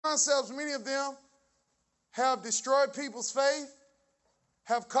concepts, many of them have destroyed people's faith,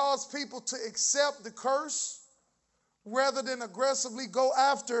 have caused people to accept the curse rather than aggressively go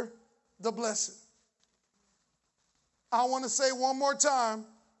after the blessing. I want to say one more time,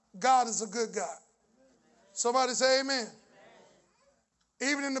 God is a good God. Somebody say amen.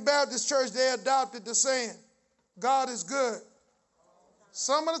 Even in the Baptist church, they adopted the saying, God is good.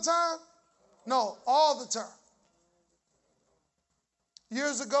 Some of the time? No, all the time.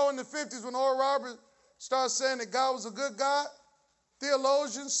 Years ago in the 50s when Oral Roberts started saying that God was a good God,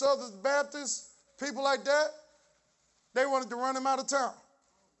 theologians, Southern Baptists, people like that, they wanted to run him out of town.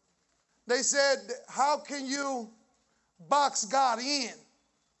 They said, how can you box God in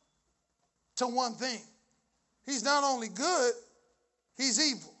to one thing? He's not only good, he's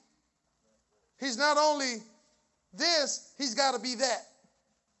evil. He's not only this, he's got to be that.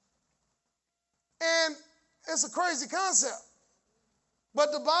 And it's a crazy concept.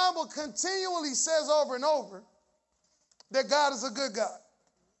 But the Bible continually says over and over that God is a good God.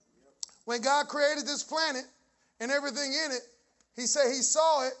 When God created this planet and everything in it, he said he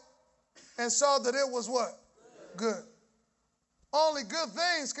saw it and saw that it was what? Good. Only good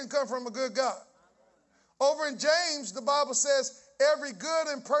things can come from a good God. Over in James, the Bible says, every good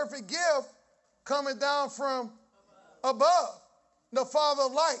and perfect gift coming down from above, the Father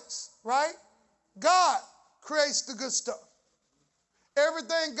of lights, right? God creates the good stuff.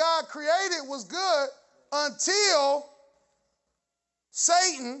 Everything God created was good until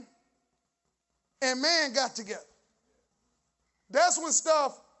Satan and man got together. That's when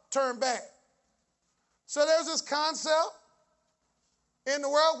stuff turned bad. So there's this concept in the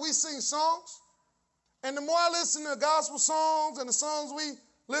world. We sing songs, and the more I listen to gospel songs and the songs we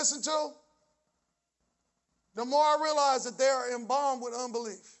listen to, the more I realize that they are embalmed with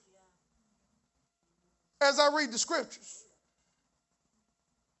unbelief. As I read the scriptures.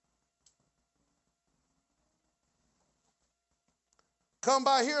 Come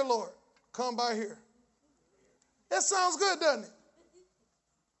by here, Lord. Come by here. That sounds good, doesn't it?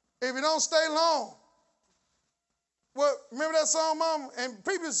 If you don't stay long. Well, remember that song, Mama? And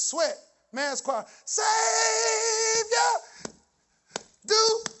people used to sweat. Man's choir. Savior,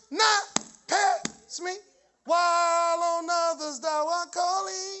 do not pass me while on others thou art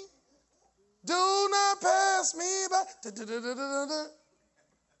calling. Do not pass me by.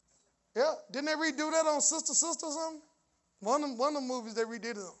 Yeah, didn't they redo that on Sister or something? One of the movies they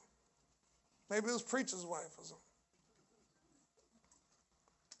redid it on. Maybe it was Preacher's Wife or something.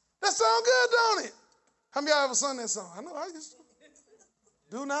 That sounds good, don't it? How many of y'all ever sung that song? I know I used to.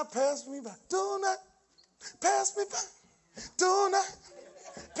 Do not pass me by. Do not pass me by. Do not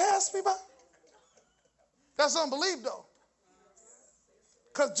pass me by. That's unbelief, though.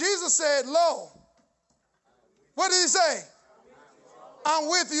 Because Jesus said, lo, what did he say? I'm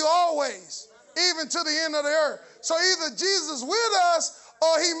with you always, even to the end of the earth. So either Jesus is with us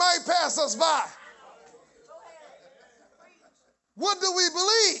or he might pass us by. What do we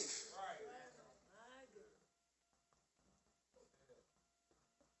believe?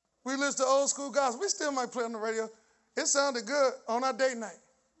 We listen to old school gospel. We still might play on the radio. It sounded good on our date night.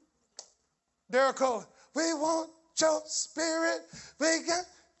 Derek Cole, we want your spirit. We got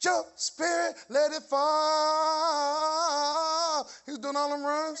your spirit. Let it fall. He was doing all them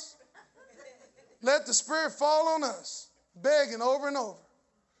runs. Let the Spirit fall on us, begging over and over,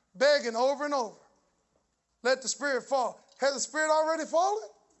 begging over and over. Let the Spirit fall. Has the Spirit already fallen?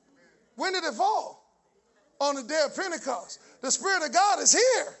 When did it fall? On the day of Pentecost. The Spirit of God is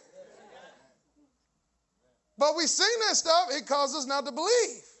here. But we sing that stuff, it causes us not to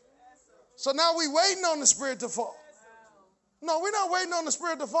believe. So now we're waiting on the Spirit to fall. No, we're not waiting on the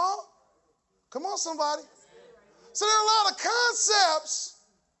Spirit to fall. Come on, somebody. So there are a lot of concepts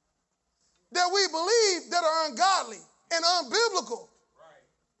that we believe that are ungodly and unbiblical.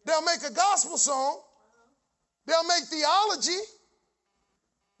 They'll make a gospel song. They'll make theology,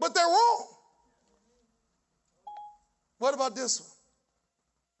 but they're wrong. What about this one?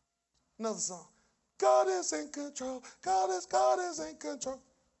 Another song. God is in control. God is in control.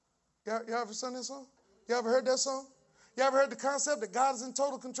 You ever sung that song? You ever heard that song? You ever heard the concept that God is in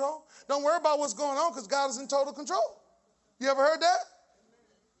total control? Don't worry about what's going on because God is in total control. You ever heard that?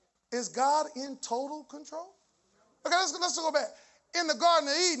 Is God in total control? Okay, let's go back. In the Garden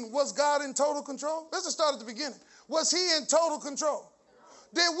of Eden, was God in total control? Let's just start at the beginning. Was he in total control?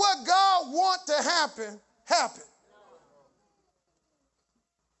 Did what God want to happen, happen?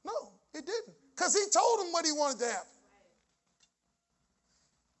 No, it didn't. Because he told him what he wanted to happen.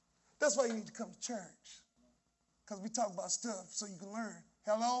 That's why you need to come to church. Because we talk about stuff so you can learn.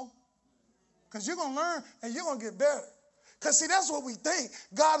 Hello? Because you're going to learn and you're going to get better. Because see, that's what we think.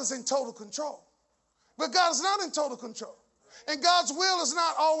 God is in total control. But God is not in total control. And God's will is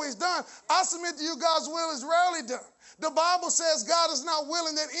not always done. I submit to you, God's will is rarely done. The Bible says God is not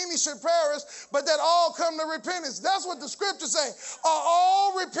willing that any should perish, but that all come to repentance. That's what the scriptures say. Are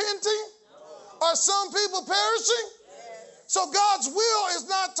all repenting? Are some people perishing? So God's will is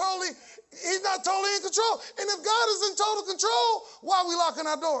not totally, he's not totally in control. And if God is in total control, why are we locking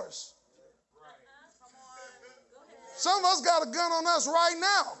our doors? Some of us got a gun on us right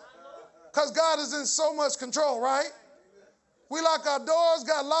now because God is in so much control, right? We lock our doors,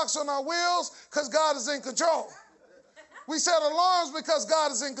 got locks on our wheels because God is in control. We set alarms because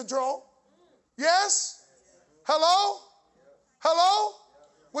God is in control. Yes? Hello? Hello?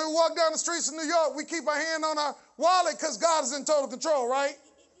 When we walk down the streets of New York, we keep our hand on our wallet because God is in total control, right?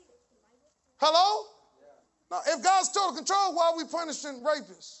 Hello? No, if God's total control, why are we punishing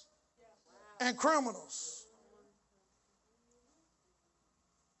rapists and criminals?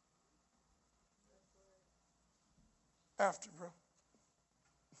 After, bro.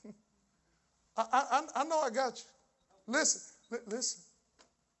 I know I got you. Listen.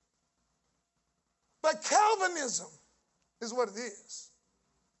 But Calvinism is what it is.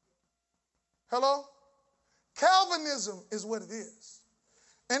 Hello? Calvinism is what it is.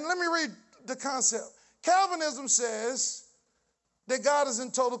 And let me read the concept. Calvinism says that God is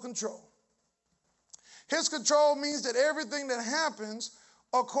in total control. His control means that everything that happens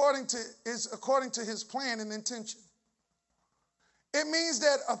is according to his plan and intention. It means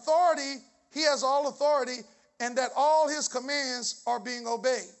that authority, he has all authority, and that all his commands are being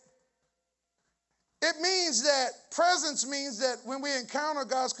obeyed. It means that presence means that when we encounter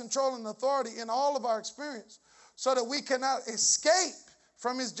God's control and authority in all of our experience, so that we cannot escape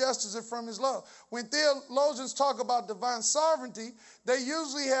from his justice and from his love. When theologians talk about divine sovereignty, they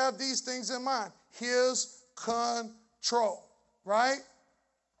usually have these things in mind. His control, right?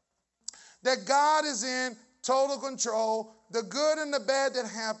 That God is in total control. The good and the bad that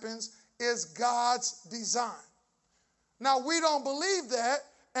happens is God's design. Now, we don't believe that,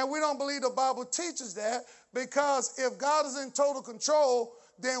 and we don't believe the Bible teaches that, because if God is in total control,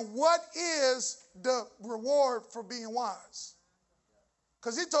 then what is the reward for being wise?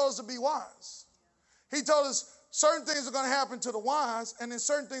 Because he told us to be wise. He told us certain things are going to happen to the wise, and then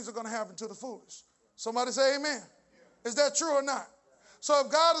certain things are going to happen to the foolish. Somebody say amen. Is that true or not? So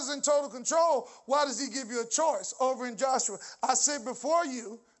if God is in total control, why does he give you a choice? Over in Joshua, I set before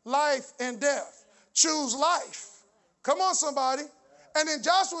you life and death. Choose life. Come on, somebody. And then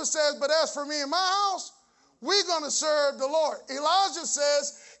Joshua says, but as for me and my house, we're going to serve the Lord. Elijah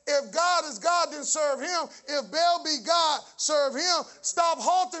says, if God is God, then serve him. If Baal be God, serve him. Stop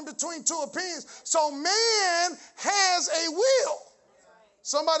halting between two opinions. So man has a will.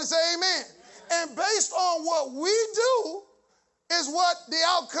 Somebody say amen. And based on what we do is what the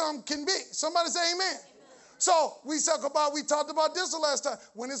outcome can be. Somebody say amen. So we talked about this the last time.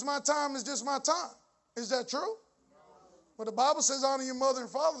 When it's my time, it's just my time. Is that true? Well, the Bible says honor your mother and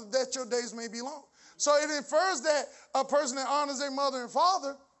father that your days may be long. So it infers that a person that honors their mother and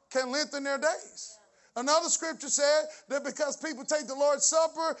father can lengthen their days. Another scripture said that because people take the Lord's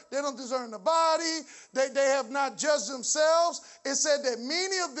Supper, they don't discern the body, they have not judged themselves. It said that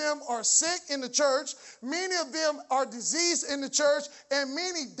many of them are sick in the church, many of them are diseased in the church, and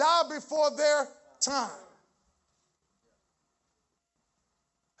many die before their time.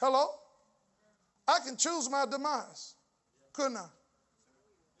 Hello? I can choose my demise, couldn't I?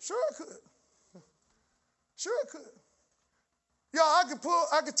 Sure I could. Sure I could. Yeah,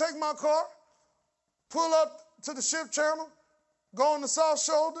 I could take my car, pull up to the ship channel, go on the south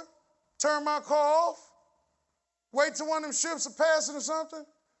shoulder, turn my car off, wait till one of them ships are passing or something,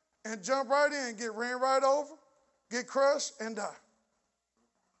 and jump right in, get ran right over, get crushed, and die.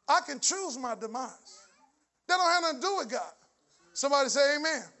 I can choose my demise. That don't have nothing to do with God. Somebody say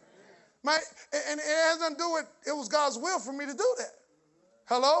amen. And it has nothing to do with, it was God's will for me to do that.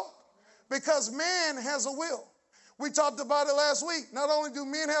 Hello? Because man has a will. We talked about it last week. Not only do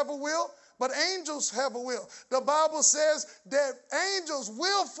men have a will, but angels have a will. The Bible says that angels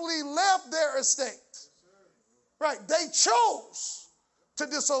willfully left their estate. Right? They chose to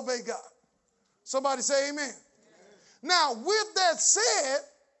disobey God. Somebody say amen. Now, with that said,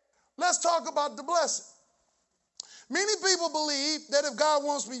 let's talk about the blessing. Many people believe that if God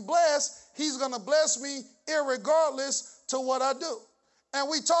wants me blessed, he's going to bless me irregardless to what I do. And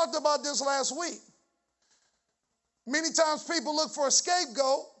we talked about this last week. Many times people look for a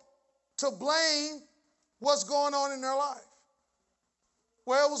scapegoat to blame what's going on in their life.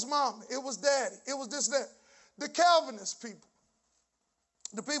 Well, it was mama, it was daddy, it was this, that. The Calvinist people,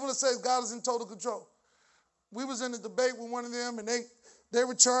 the people that say God is in total control. we was in a debate with one of them, and they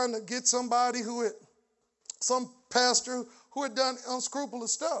were trying to get some pastor who had done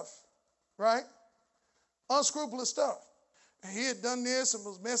unscrupulous stuff, right? Unscrupulous stuff. And he had done this and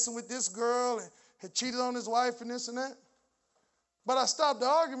was messing with this girl and had cheated on his wife and this and that. But I stopped the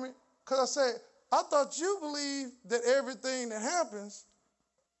argument because I said, I thought you believed that everything that happens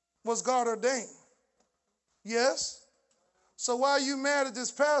was God ordained. Yes? So why are you mad at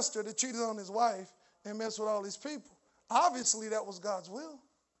this pastor that cheated on his wife and messed with all these people? Obviously, that was God's will.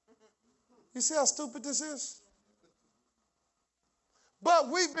 You see how stupid this is? But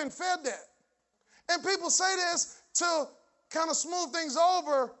we've been fed that. And people say this to kind of smooth things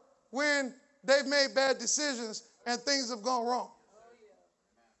over when they've made bad decisions and things have gone wrong.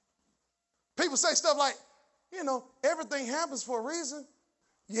 People say stuff like, everything happens for a reason.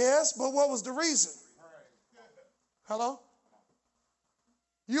 Yes, but what was the reason? Hello?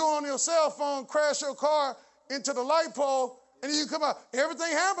 You on your cell phone, crash your car into the light pole, and you come out.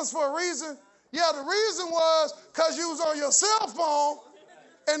 Everything happens for a reason. Yeah, the reason was because you was on your cell phone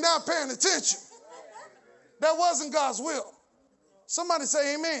and not paying attention. That wasn't God's will. Somebody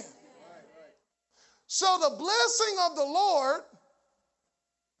say amen. So the blessing of the Lord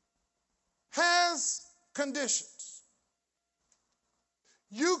has conditions.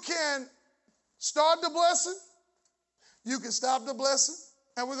 You can start the blessing. You can stop the blessing.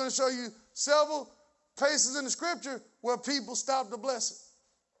 And we're going to show you several places in the scripture where people stop the blessing.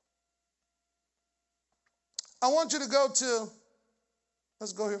 I want you to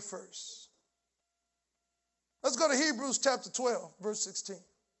let's go here first. Let's go to Hebrews chapter 12, verse 16.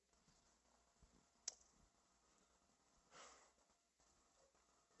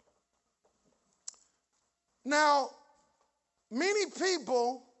 Now, many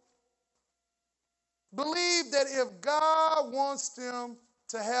people believe that if God wants them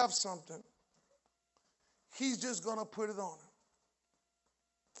to have something, he's just going to put it on them.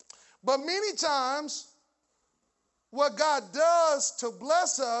 But many times, what God does to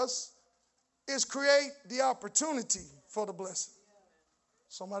bless us is create the opportunity for the blessing.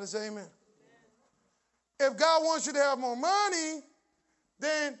 Somebody say amen. If God wants you to have more money,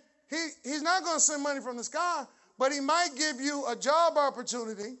 then he's not going to send money from the sky, but he might give you a job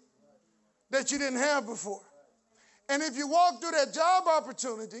opportunity that you didn't have before. And if you walk through that job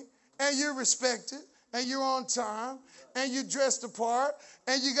opportunity and you're respected and you're on time and you dressed the part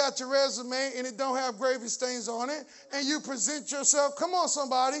and you got your resume and it don't have gravy stains on it and you present yourself, come on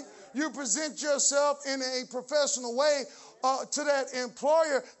somebody, you present yourself in a professional way to that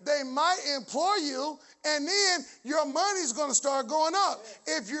employer, they might employ you, and then your money's going to start going up.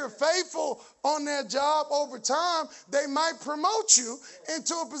 If you're faithful on that job over time, they might promote you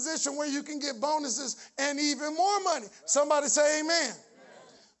into a position where you can get bonuses and even more money. Somebody say amen.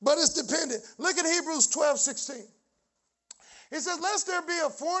 But it's dependent. Look at Hebrews 12:16. It says, lest there be a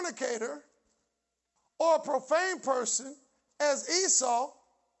fornicator or a profane person as Esau,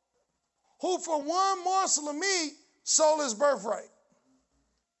 who for one morsel of meat sold his birthright.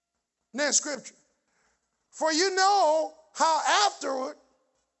 Next scripture. For you know how afterward,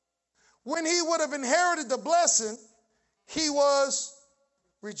 when he would have inherited the blessing, he was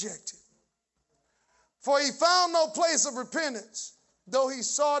rejected. For he found no place of repentance, though he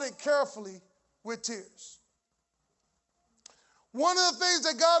sought it carefully with tears. One of the things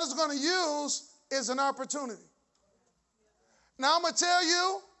that God is going to use is an opportunity. Now I'm going to tell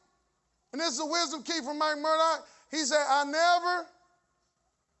you, and this is a wisdom key from Mike Murdoch. He said, I never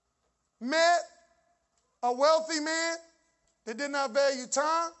met a wealthy man that did not value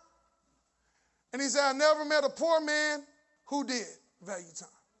time. And he said, I never met a poor man who did value time.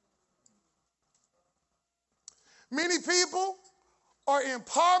 Many people are in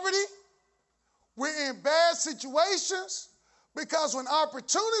poverty. We're in bad situations because when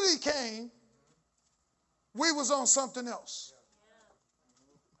opportunity came, we was on something else.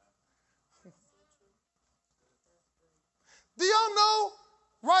 Do y'all know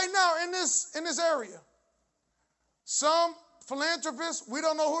right now in this area, some philanthropist, we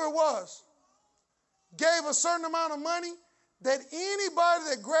don't know who it was, gave a certain amount of money that anybody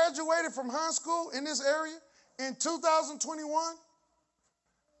that graduated from high school in this area in 2021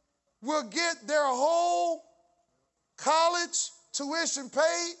 will get their whole college tuition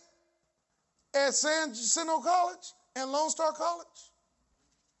paid at San Jacinto College and Lone Star College.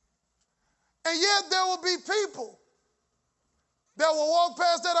 And yet there will be people that will walk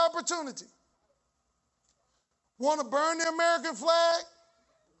past that opportunity, want to burn the American flag,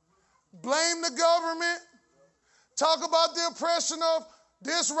 blame the government, talk about the oppression of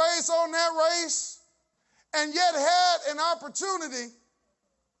this race on that race, and yet had an opportunity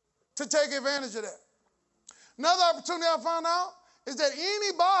to take advantage of that. Another opportunity I found out is that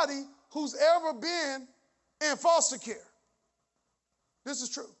anybody who's ever been in foster care, this is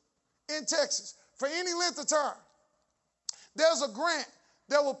true, in Texas, for any length of time, there's a grant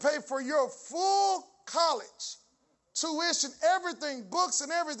that will pay for your full college, tuition, everything, books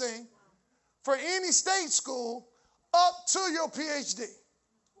and everything, for any state school up to your PhD.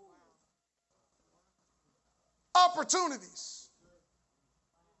 Opportunities.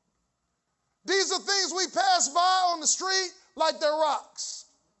 These are things we pass by on the street like they're rocks.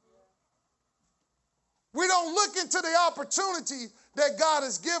 We don't look into the opportunity that God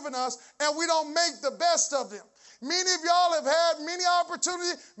has given us, and we don't make the best of them. Many of y'all have had many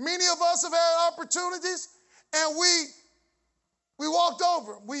opportunities. Many of us have had opportunities, and we walked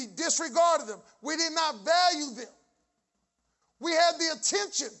over them. We disregarded them. We did not value them. We had the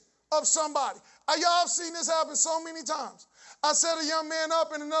attention of somebody. Y'all have seen this happen so many times. I set a young man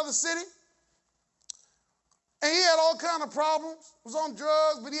up in another city, and he had all kind of problems. He was on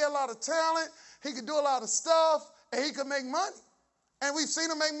drugs, but he had a lot of talent. He could do a lot of stuff, and he could make money. And we've seen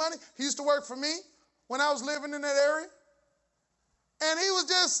him make money. He used to work for me when I was living in that area. And he was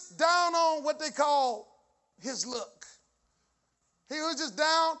just down on what they call his look. He was just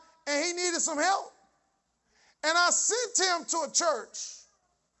down, and he needed some help. And I sent him to a church,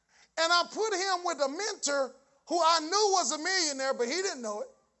 and I put him with a mentor who I knew was a millionaire, but he didn't know it.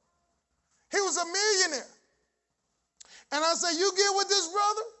 He was a millionaire. And I said, you get with this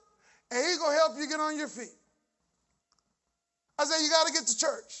brother, and he's going to help you get on your feet. I said, you got to get to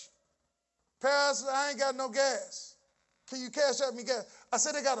church. Pastor, I ain't got no gas. Can you cash out me gas? I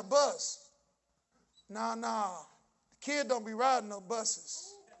said, they got a bus. Nah. The kid don't be riding no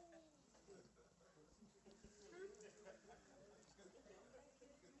buses.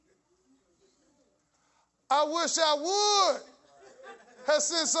 I wish I would have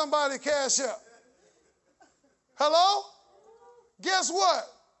sent somebody cash out. Hello? Guess what?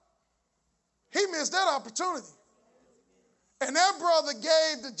 He missed that opportunity. And that brother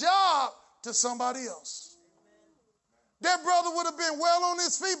gave the job to somebody else. That brother would have been well on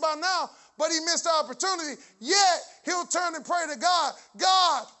his feet by now, but he missed the opportunity. Yet, he'll turn and pray to God.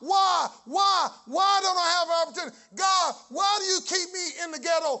 God, why don't I have an opportunity? God, why do you keep me in the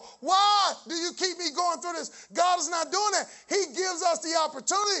ghetto? Why do you keep me going through this? God is not doing that. He gives us the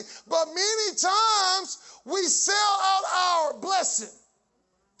opportunity, but many times we sell out our blessing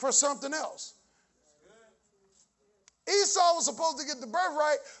for something else. Esau was supposed to get the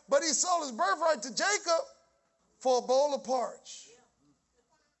birthright, but he sold his birthright to Jacob for a bowl of porridge.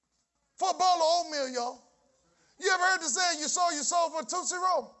 For a bowl of oatmeal, y'all. You ever heard the saying, you sold your soul for a Tootsie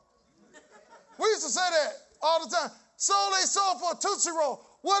Roll? We used to say that all the time. Sold they soul for a Tootsie Roll.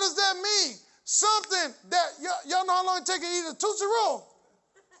 What does that mean? Something that, y'all know how long it takes to eat a Tootsie Roll?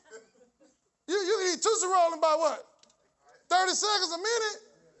 You can eat Tootsie Roll in about what? 30 seconds, a minute,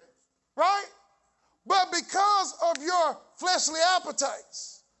 right? But because of your fleshly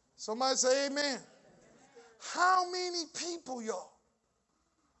appetites, somebody say amen. How many people, y'all?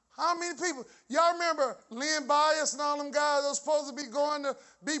 How many people? Y'all remember Lynn Bias and all them guys that were supposed to be going to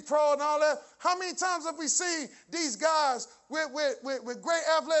be pro and all that? How many times have we seen these guys with great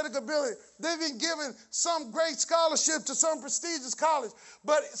athletic ability? They've been given some great scholarship to some prestigious college.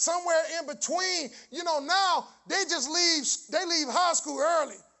 But somewhere in between, now they leave high school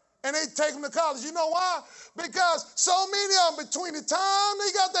early. And they take them to college. You know why? Because so many of them, between the time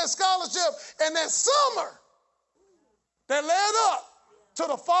they got that scholarship and that summer that led up to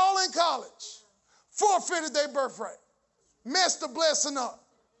the fall in college, forfeited their birthright, messed the blessing up,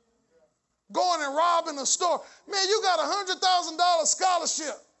 going and robbing a store. Man, you got a $100,000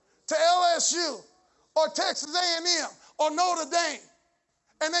 scholarship to LSU or Texas A&M or Notre Dame,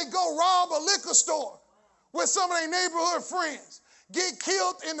 and they go rob a liquor store with some of their neighborhood friends, get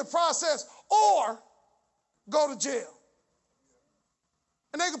killed in the process, or go to jail.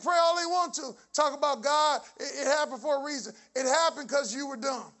 And they can pray all they want to, talk about God. It happened for a reason. It happened because you were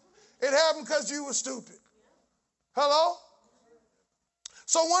dumb. It happened because you were stupid. Hello?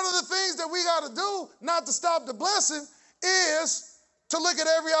 So one of the things that we got to do, not to stop the blessing, is to look at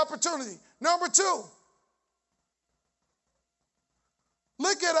every opportunity. Number 2,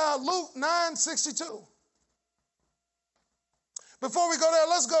 look at Luke 9:62. Before we go there,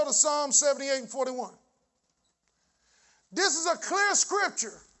 let's go to Psalm 78 and 41. This is a clear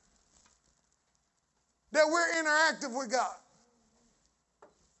scripture that we're interactive with God.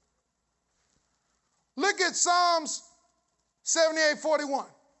 Look at Psalms 78:41.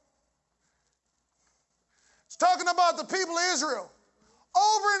 It's talking about the people of Israel.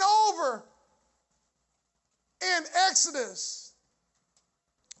 Over and over in Exodus,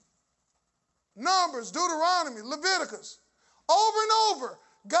 Numbers, Deuteronomy, Leviticus. Over and over,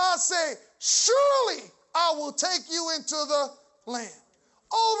 God said, surely I will take you into the land.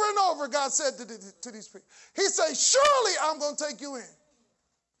 Over and over, God said to these people. He said, surely I'm going to take you in.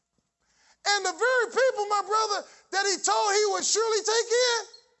 And the very people, my brother, that he told he would surely take in,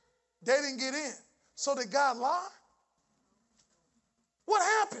 they didn't get in. So did God lie? What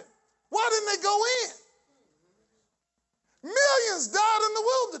happened? Why didn't they go in? Millions died in the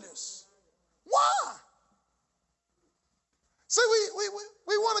wilderness. Why? See,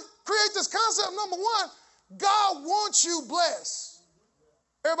 we want to create this concept. Number one, God wants you blessed.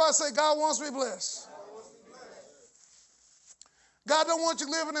 Everybody say, God wants me blessed. God don't want you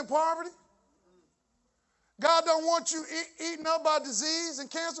living in poverty. God don't want you eaten up by disease and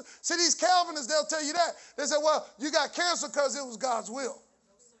cancer. See, these Calvinists, they'll tell you that. They say, well, you got cancer because it was God's will.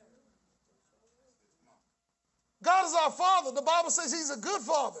 God is our Father. The Bible says he's a good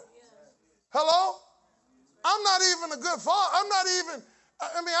Father. Hello? I'm not even a good father.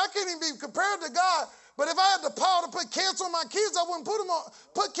 I can't even be compared to God. But if I had the power to put cancer on my kids, I wouldn't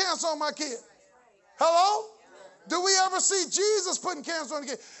put cancer on my kid. Hello? Do we ever see Jesus putting cancer on the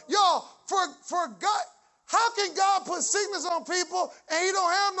kid? Y'all, for God, how can God put sickness on people and he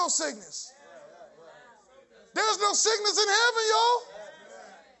don't have no sickness? There's no sickness in heaven, y'all.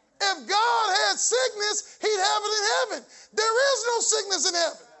 If God had sickness, he'd have it in heaven. There is no sickness in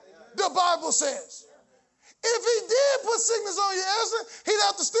heaven, the Bible says. If he did put sickness on you, Esther, he'd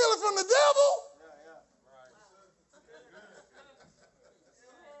have to steal it from the devil.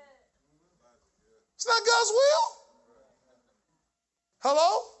 It's not God's will.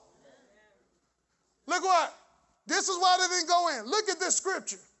 Hello? Look what? This is why they didn't go in. Look at this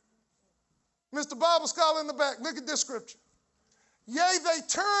scripture. Mr. Bible scholar in the back, look at this scripture. Yea, they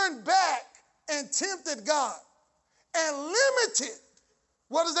turned back and tempted God and limited.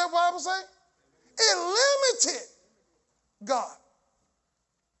 What does that Bible say? It limited God.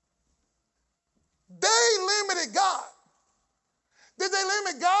 They limited God. Did they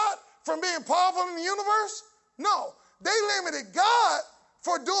limit God from being powerful in the universe? No. They limited God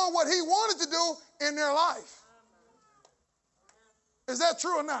for doing what he wanted to do in their life. Is that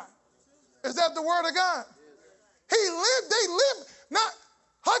true or not? Is that the word of God?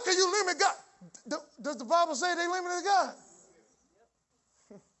 How can you limit God? Does the Bible say they limited God?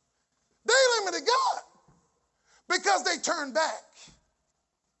 They limited God because they turned back.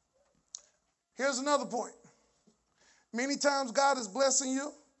 Here's another point. Many times God is blessing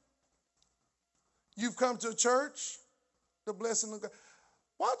you. You've come to a church, the blessing of God.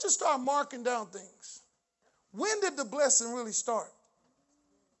 Why don't you start marking down things? When did the blessing really start?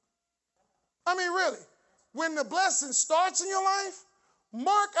 I mean, really, when the blessing starts in your life,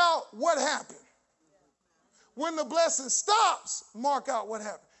 mark out what happened. When the blessing stops, mark out what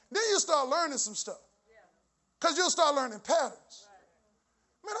happened. Then you start learning some stuff. Because you'll start learning patterns.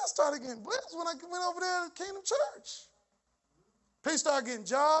 Man, I started getting blessed when I went over there to Kingdom Church. People started getting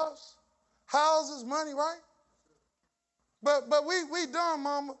jobs, houses, money, right? But we dumb,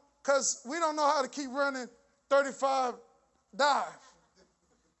 mama, because we don't know how to keep running 35 dive.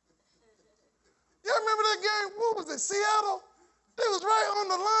 Y'all remember that game? What was it, Seattle? They was right on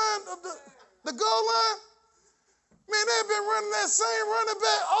the line of the goal line. Man, they've been running that same running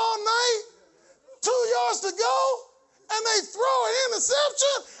back all night. 2 yards to go, and they throw an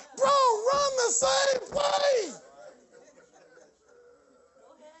interception. Bro, run the same play.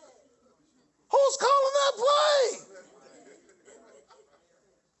 Who's calling that play?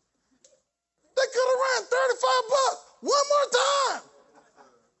 They could have ran $35 one more time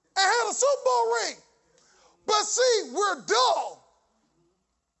and had a Super Bowl ring. But see, we're dull.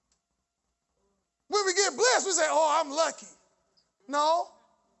 When we get blessed, we say, oh, I'm lucky. No.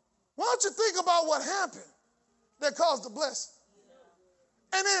 Why don't you think about what happened that caused the blessing?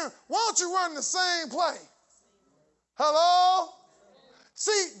 And then why don't you run the same play? Hello?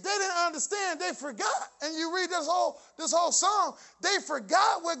 See, they didn't understand. They forgot. And you read this whole song, they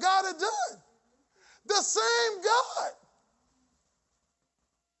forgot what God had done. The same God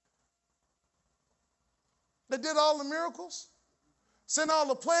that did all the miracles, sent all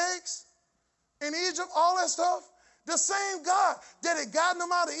the plagues in Egypt, all that stuff, the same God that had gotten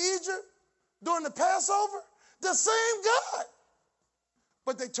them out of Egypt during the Passover, the same God.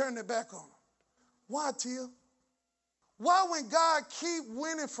 But they turned their back on him. Why, Tia? Why, when God keep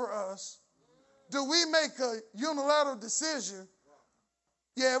winning for us, do we make a unilateral decision?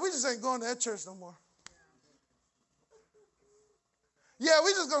 Yeah, we just ain't going to that church no more. Yeah,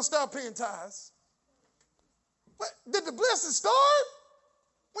 we just going to stop paying tithes. What, did the blessing start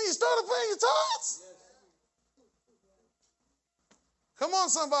when you started paying your tithes? Come on,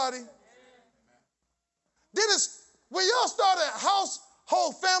 somebody. When y'all started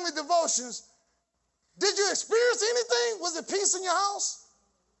household family devotions, did you experience anything? Was it peace in your house?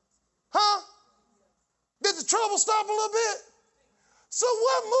 Huh? Did the trouble stop a little bit? So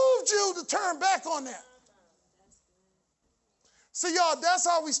what moved you to turn back on that? See, y'all, that's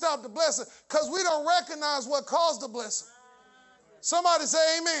how we stop the blessing, because we don't recognize what caused the blessing. Somebody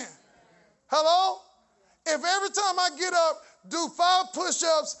say amen. Hello? If every time I get up, do 5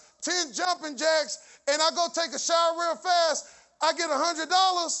 push-ups, 10 jumping jacks, and I go take a shower real fast, I get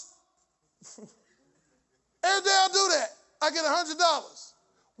 $100. Every day I do that, I get $100.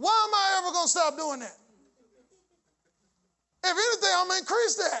 Why am I ever going to stop doing that? If anything, I'm going to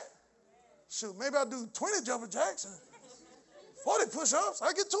increase that. Shoot, maybe I'll do 20 jumping jacks and 40 push-ups.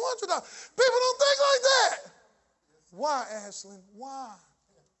 I get $200. People don't think like that. Why, Ashlyn? Why?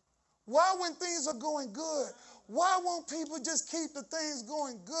 Why, when things are going good, why won't people just keep the things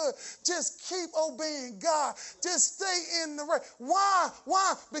going good? Just keep obeying God. Just stay in the right. Why?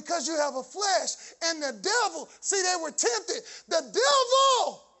 Why? Because you have a flesh. And the devil, see, they were tempted. The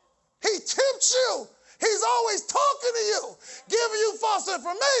devil, he tempts you. He's always talking to you, giving you false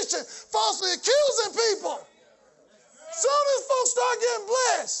information, falsely accusing people. Soon as folks start getting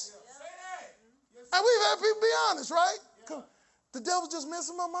blessed. And we've had people be honest, right? The devil's just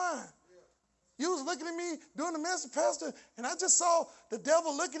messing my mind. You was looking at me doing the message, Pastor, and I just saw the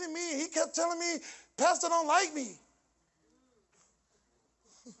devil looking at me, and he kept telling me, Pastor don't like me.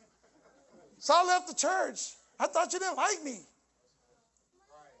 So I left the church. I thought you didn't like me.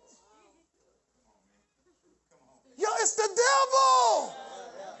 Yo, it's the devil.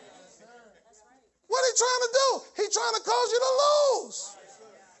 What he trying to do? He trying to cause you to lose.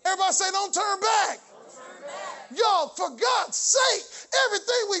 Everybody say, don't turn back. Y'all, for God's sake,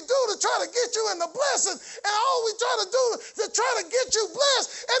 everything we do to try to get you in the blessing, and all we try to do to try to get you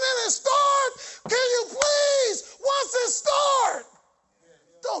blessed, and then it start. Can you please, once it start,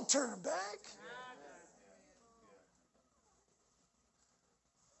 don't turn back.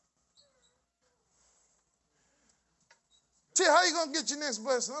 Tell how you going to get your next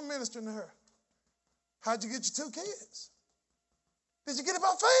blessing? I'm ministering to her. How'd you get your 2 kids? Did you get it by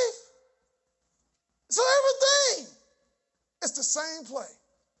faith? So everything, it's the same play.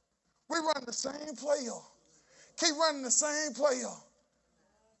 We run the same play, y'all. Keep running the same play, y'all.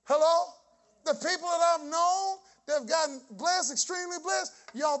 Hello? The people that I've known that have gotten blessed, extremely blessed,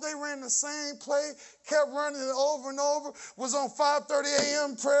 y'all, they ran the same play, kept running it over and over, was on 5:30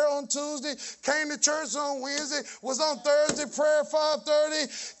 a.m. prayer on Tuesday, came to church on Wednesday, was on Thursday prayer 5:30,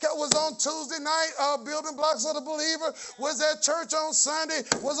 was on Tuesday night building blocks of the believer, was at church on Sunday,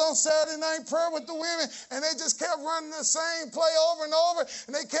 was on Saturday night prayer with the women, and they just kept running the same play over and over,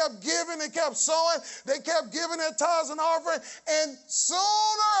 and they kept giving, they kept sowing, they kept giving their tithes and offering, and sooner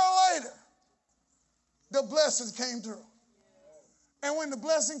or later, the blessings came through. And when the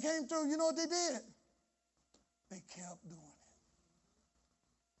blessing came through, you know what they did? They kept doing it.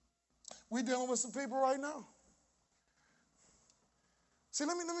 We're dealing with some people right now. See,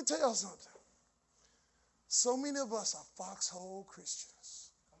 let me tell y'all something. So many of us are foxhole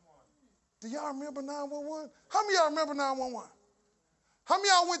Christians. Do y'all remember 911? How many of y'all remember 911? How many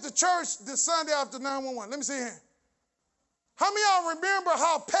of y'all went to church this Sunday after 911? Let me see here. How many of y'all remember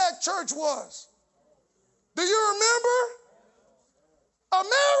how packed church was? Do you remember?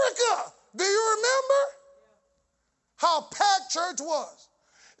 America, do you remember how packed church was?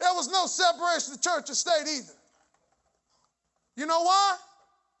 There was no separation of church and state either. You know why?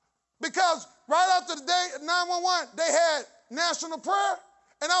 Because right after the day 911, they had national prayer,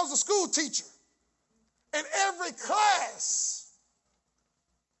 and I was a school teacher. In every class,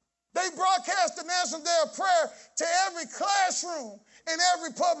 they broadcast the National Day of Prayer to every classroom in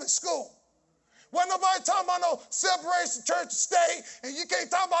every public school. Wasn't nobody talking about no separation church and state, and you can't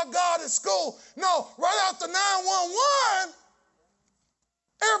talk about God in school. No, right after 911,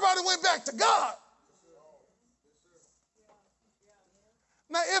 everybody went back to God.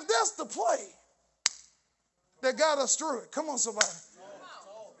 Now, if that's the play that got us through it, come on, somebody.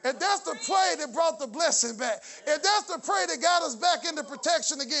 If that's the play that brought the blessing back, if that's the play that got us back into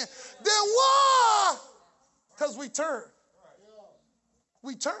protection again, then why? Because we turned.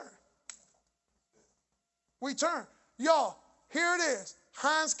 We turned. We turn. Y'all, here it is.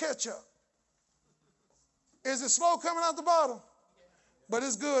 Heinz ketchup. Is it slow coming out the bottle? But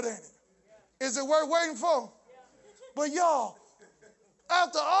it's good, ain't it? Is it worth waiting for? But y'all,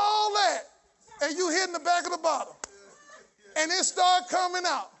 after all that, and you hitting the back of the bottle, and it start coming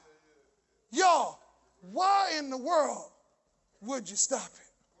out, y'all, why in the world would you stop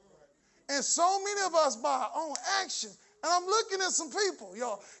it? And so many of us, by our own action, And I'm looking at some people,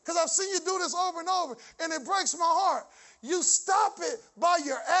 y'all, because I've seen you do this over and over, and it breaks my heart. You stop it by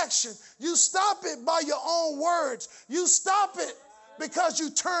your action. You stop it by your own words. You stop it because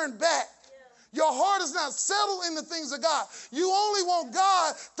you turn back. Your heart is not settled in the things of God. You only want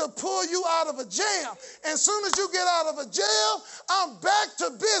God to pull you out of a jam. And as soon as you get out of a jam, I'm back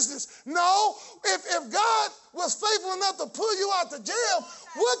to business. No, if God was faithful enough to pull you out the jam,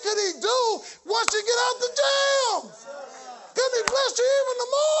 what could he do once you get out the jam? Couldn't he bless you even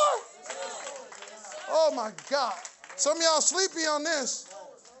more? Oh my God. Some of y'all sleepy on this.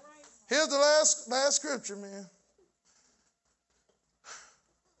 Here's the last scripture, man.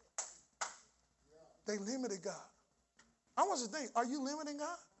 They limited God. I want you to think, are you limiting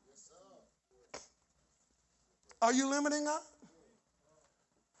God? Are you limiting God?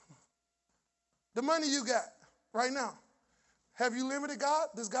 The money you got right now, have you limited God?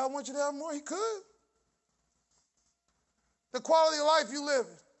 Does God want you to have more? He could. The quality of life you live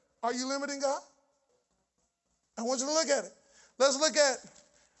in, are you limiting God? I want you to look at it. Let's look at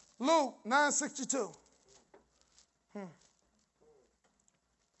Luke 9:62.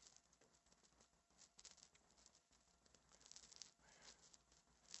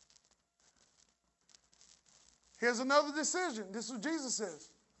 Here's another decision. This is what Jesus says.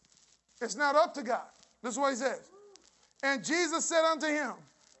 It's not up to God. This is what he says. And Jesus said unto him,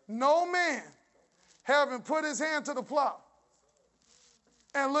 no man, having put his hand to the plow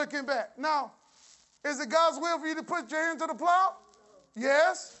and looking back. Now, is it God's will for you to put your hand to the plow?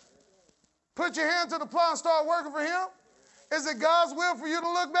 Yes. Put your hand to the plow and start working for him? Is it God's will for you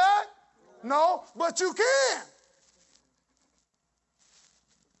to look back? No, but you can.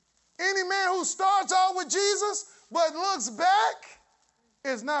 Any man who starts out with Jesus but looks back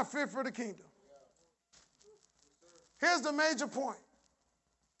is not fit for the kingdom. Here's the major point.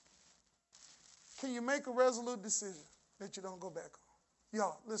 Can you make a resolute decision that you don't go back on?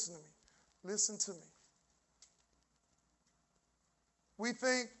 Y'all, listen to me. Listen to me. We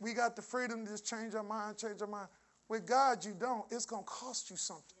think we got the freedom to just change our mind. With God, you don't. It's going to cost you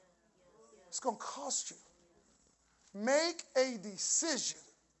something. It's going to cost you. Make a decision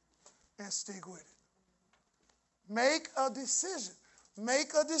and stick with it. Make a decision.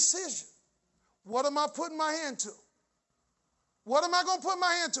 Make a decision. What am I putting my hand to? What am I going to put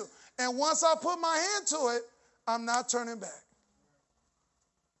my hand to? And once I put my hand to it, I'm not turning back.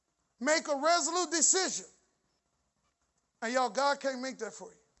 Make a resolute decision. And y'all, God can't make that for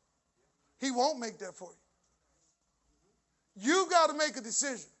you. He won't make that for you. You got to make a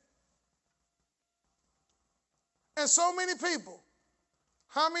decision. And so many people,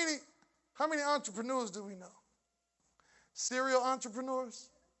 how many entrepreneurs do we know? Serial entrepreneurs.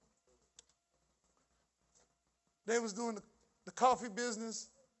 They was doing the coffee business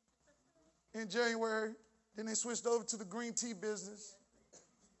in January. Then they switched over to the green tea business.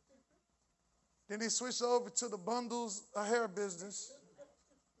 Then they switched over to the bundles of hair business.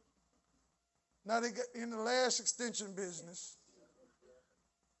 Now they got in the lash extension business.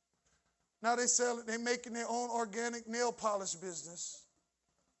 Now they're making their own organic nail polish business.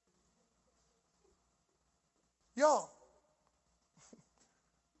 Y'all,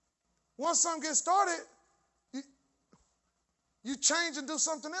 once something gets started, you change and do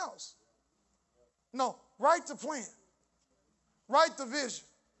something else. No, write the plan. Write the vision.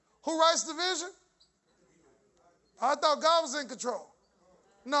 Who writes the vision? I thought God was in control.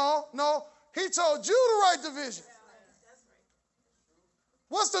 No. He told you to write the vision.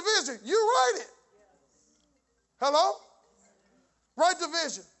 What's the vision? You write it. Hello? Write the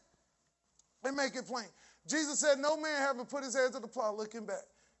vision and make it plain. Jesus said, no man having put his hand to the plow looking back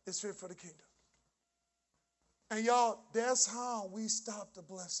is fit for the kingdom. And y'all, that's how we stop the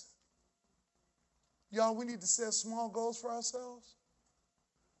blessing. Y'all, we need to set small goals for ourselves.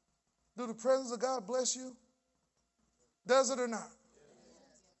 Do the presence of God bless you? Does it or not?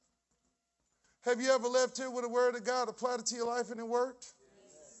 Have you ever left here with a word of God, applied it to your life, and it worked?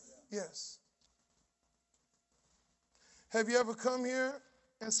 Yes. Have you ever come here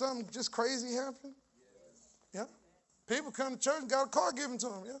and something just crazy happened? Yeah. People come to church and got a car given to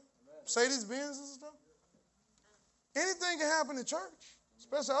them. Yeah. Mercedes Benz and stuff. Anything can happen in church,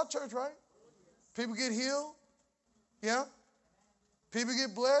 especially our church, right? People get healed. Yeah. People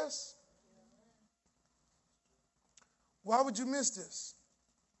get blessed. Why would you miss this?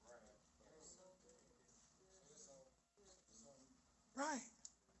 Right.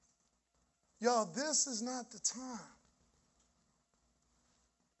 Y'all, this is not the time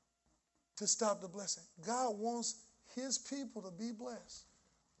to stop the blessing. God wants his people to be blessed,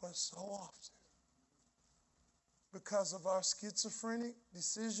 but so often, because of our schizophrenic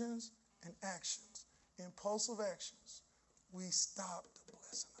decisions and actions, impulsive actions, we stop the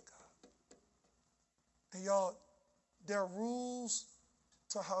blessing of God. And y'all, there are rules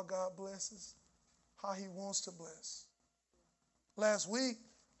to how God blesses, how he wants to bless. Last week,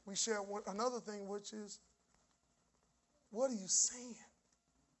 we shared another thing, which is, what are you saying?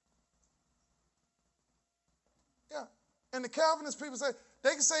 Yeah. And the Calvinist people say,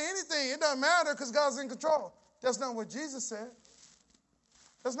 they can say anything. It doesn't matter because God's in control. That's not what Jesus said.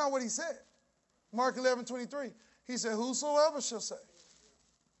 That's not what he said. Mark 11:23. He said, whosoever shall say.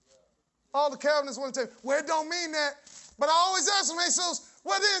 All the Calvinists want to say, well, it don't mean that. But I always ask them,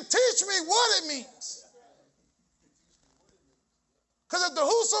 well, then teach me what it means. Because if the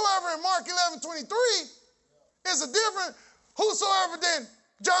whosoever in Mark 11:23 is a different whosoever than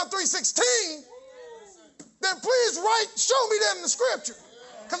John 3:16, then please show me that in the scripture.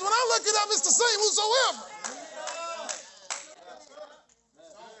 Because when I look it up, it's the same whosoever.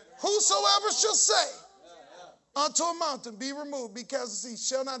 Whosoever shall say unto a mountain, be removed, be cast into the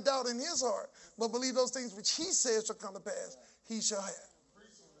sea, shall not doubt in his heart, but believe those things which he says shall come to pass, he shall have.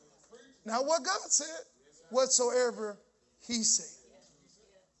 Now what God said, whatsoever he said.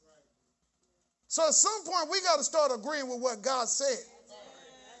 So at some point, we got to start agreeing with what God said.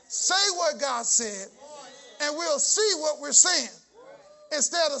 Say what God said, and we'll see what we're saying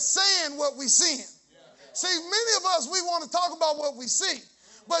instead of saying what we see. See, many of us, we want to talk about what we see.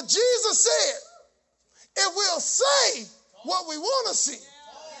 But Jesus said, if we'll say what we want to see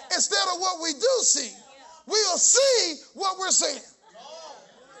instead of what we do see, we'll see what we're saying.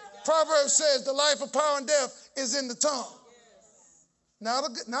 Proverbs says the life of power and death is in the tongue. Not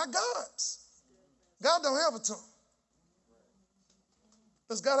God's. God don't have a tongue.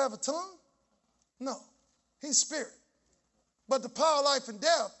 Does God have a tongue? No. He's spirit. But the power of life and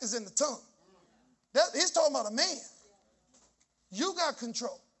death is in the tongue. He's talking about a man. You got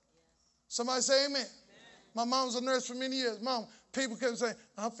control. Somebody say amen. My mom was a nurse for many years. Mom, people kept saying,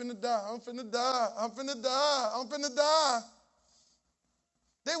 I'm finna die, I'm finna die, I'm finna die, I'm finna die.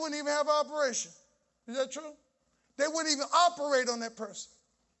 They wouldn't even have an operation. Is that true? They wouldn't even operate on that person.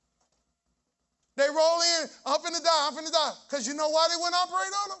 They roll in, I'm finna die, I'm finna die. Because you know why they wouldn't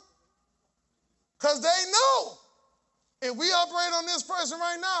operate on them? Because they know if we operate on this person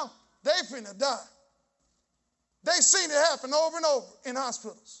right now, they finna die. They've seen it happen over and over in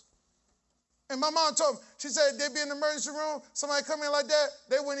hospitals. And my mom told me, she said they'd be in the emergency room, somebody come in like that,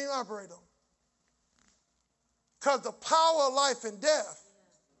 they wouldn't even operate on them. Because the power of life and death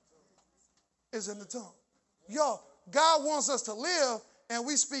is in the tongue. Y'all, God wants us to live and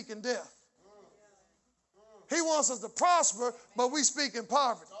we speak in death. He wants us to prosper, but we speak in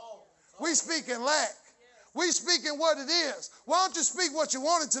poverty. We speak in lack. We speak in what it is. Why don't you speak what you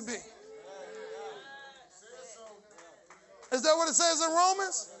want it to be? Is that what it says in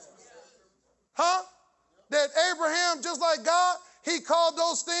Romans? Huh? That Abraham, just like God, he called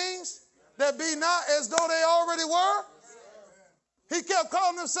those things that be not as though they already were. He kept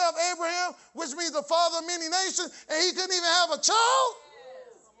calling himself Abraham, which means the father of many nations, and he couldn't even have a child.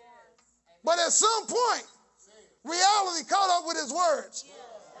 But at some point, reality caught up with his words.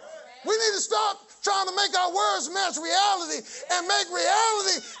 We need to stop trying to make our words match reality and make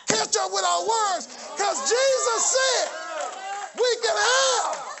reality catch up with our words. Because Jesus said we can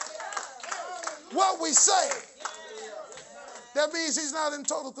have what we say. That means he's not in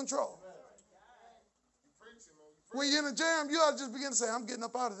total control. When you're in a jam, you ought to just begin to say, I'm getting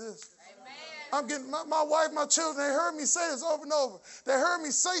up out of this. I'm getting, my wife, my children, they heard me say this over and over. They heard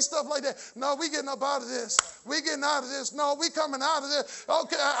me say stuff like that. No, we getting up out of this. We getting out of this. No, we coming out of this.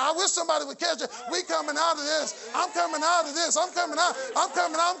 Okay, I wish somebody would catch it. We coming out of this. I'm coming out of this. I'm coming out. I'm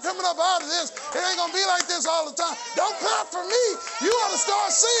coming up out of this. It ain't going to be like this all the time. Don't clap for me. You ought to start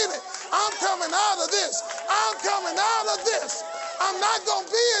seeing it. I'm coming out of this. I'm coming out of this. I'm not going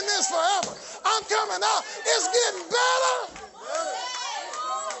to be in this forever. I'm coming out. It's getting better.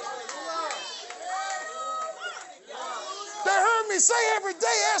 They heard me say every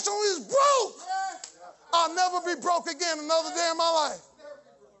day, Ashton, we was broke. I'll never be broke again another day in my life.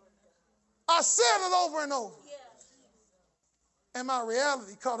 I said it over and over. And my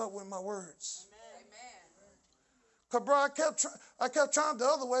reality caught up with my words. Because, bro, I kept trying the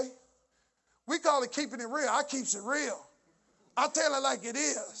other way. We call it keeping it real. I keeps it real. I tell it like it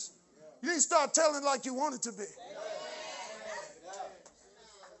is. You need to start telling it like you want it to be.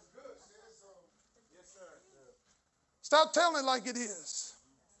 Stop telling it like it is.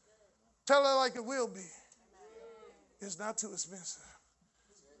 Tell it like it will be. It's not too expensive.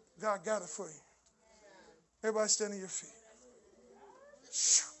 God got it for you. Everybody stand on your feet.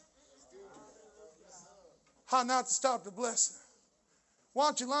 How not to stop the blessing. Why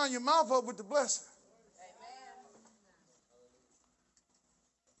don't you line your mouth up with the blessing?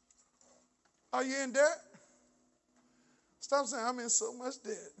 Are you in debt? Stop saying, I'm in so much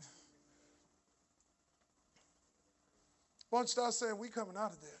debt. Why don't you start saying, we coming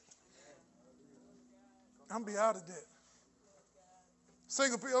out of debt? I'm be out of debt.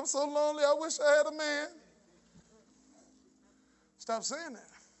 Single people, I'm so lonely, I wish I had a man. Stop saying that.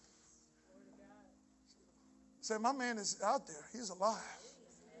 Say, my man is out there. He's alive.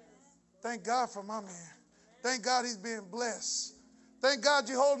 Thank God for my man. Thank God he's being blessed. Thank God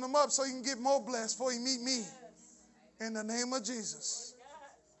you're holding him up so he can get more blessed before he meet me. In the name of Jesus.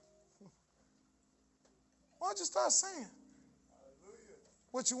 Why don't you start saying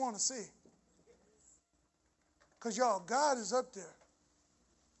what you want to see? Because y'all, God is up there.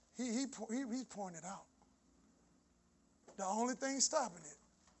 He's pouring it out. The only thing stopping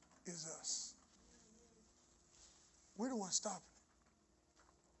it is us. We're the ones stopping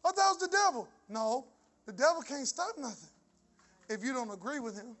it. I thought it was the devil. No, the devil can't stop nothing if you don't agree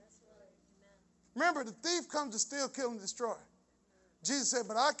with him. Remember, the thief comes to steal, kill, and destroy. Jesus said,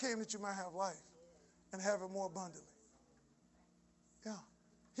 but I came that you might have life and have it more abundantly. Yeah.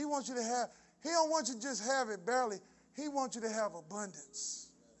 He wants you to have, he don't want you to just have it barely. He wants you to have abundance.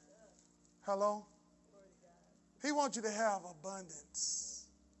 Hello? He wants you to have abundance.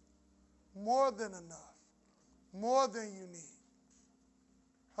 More than enough. More than you need.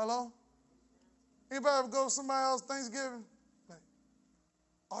 Hello? Anybody ever go to somebody else's Thanksgiving?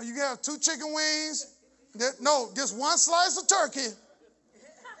 Oh, you have 2 chicken wings? No, just 1 slice of turkey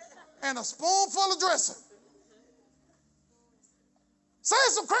and a spoonful of dressing. Say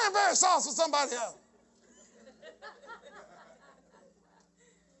some cranberry sauce for somebody else.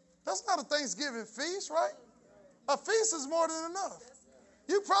 That's not a Thanksgiving feast, right? A feast is more than enough.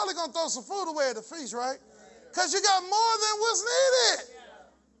 You're probably going to throw some food away at the feast, right? Because you got more than what's needed.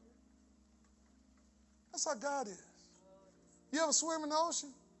 That's how God is. You ever swim in the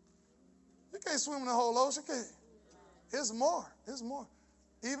ocean? You can't swim in the whole ocean, can you? It's more. It's more.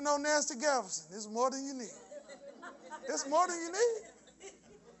 Even though Nasty Galveston, it's more than you need. It's more than you need.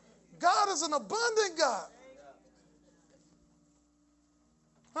 God is an abundant God.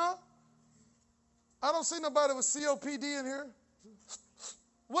 Huh? I don't see nobody with COPD in here.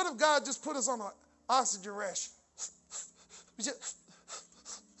 What if God just put us on an oxygen ration?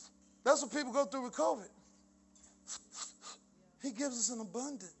 That's what people go through with COVID. He gives us an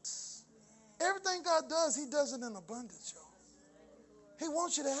abundance. Everything God does, he does it in abundance, y'all. He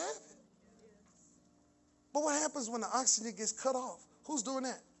wants you to have it. But what happens when the oxygen gets cut off? Who's doing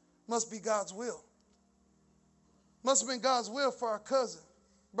that? Must be God's will. Must have been God's will for our cousin,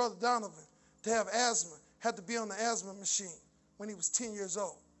 Brother Donovan, to have asthma, had to be on the asthma machine when he was 10 years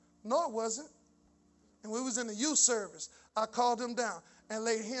old. No, it wasn't. And we was in the youth service. I called him down and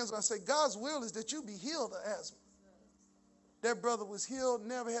laid hands on him. I said, God's will is that you be healed of asthma. That brother was healed,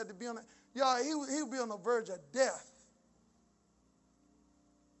 never had to be on it. Y'all, he would be on the verge of death.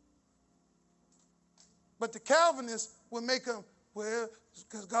 But the Calvinists would make him, well,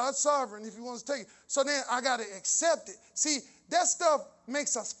 because God's sovereign if he wants to take it. So then I got to accept it. See, that stuff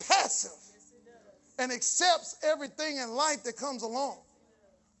makes us passive and accepts everything in life that comes along.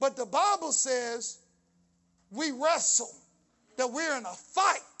 But the Bible says we wrestle, that we're in a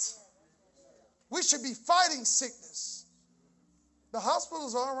fight. We should be fighting sickness. The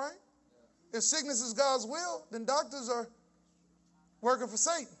hospital's all right. If sickness is God's will, then doctors are working for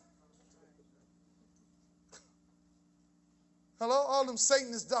Satan. Hello? All them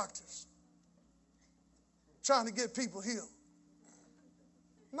Satanist doctors trying to get people healed.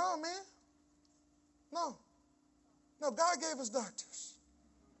 No, man. No. No, God gave us doctors.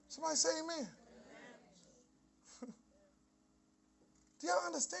 Somebody say amen. Do y'all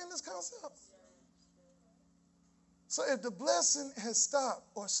understand this concept? So if the blessing has stopped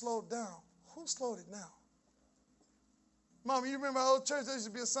or slowed down, who slowed it down? Mama, you remember our old church, there used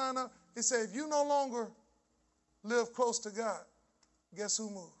to be a sign up? It said, if you no longer live close to God, guess who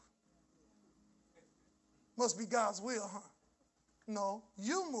moved? Must be God's will, huh? No,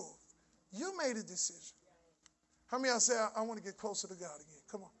 you moved. You made a decision. How many of y'all say, I want to get closer to God again?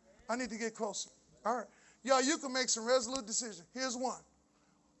 Come on. I need to get closer. All right. Y'all, you can make some resolute decisions. Here's one.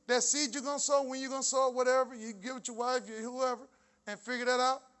 That seed you're going to sow, when you're going to sow it, whatever, you give it to your wife, whoever, and figure that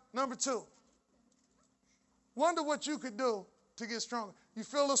out. Number 2, wonder what you could do to get stronger. You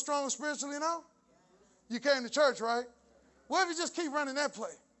feel a little stronger spiritually now? You came to church, right? What if you just keep running that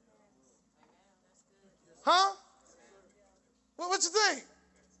play? Huh? Well, what you think?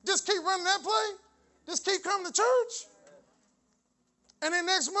 Just keep running that play? Just keep coming to church? And then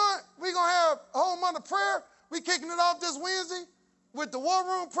next month, we're going to have a whole month of prayer. We kicking it off this Wednesday with the war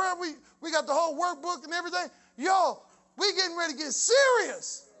room prayer. We got the whole workbook and everything. Yo, we getting ready to get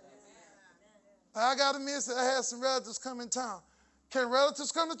serious. I got to admit that I had some relatives come in town. Can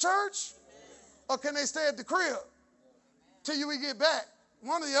relatives come to church? Or can they stay at the crib till we get back?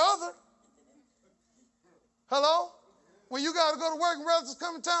 One or the other. Hello? When you got to go to work and relatives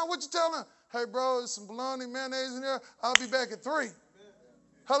come in town, what you tell them? Hey, bro, there's some bologna, mayonnaise in there. I'll be back at 3.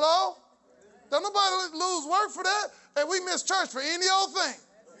 Hello? Don't nobody lose work for that. And we miss church for any old thing.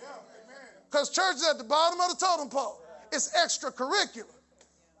 Because church is at the bottom of the totem pole. It's extracurricular.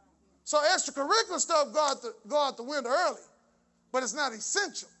 So extracurricular stuff go out the window early. But it's not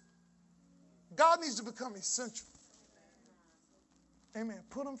essential. God needs to become essential. Amen.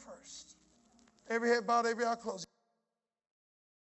 Put him first. Every head bowed, every eye closed.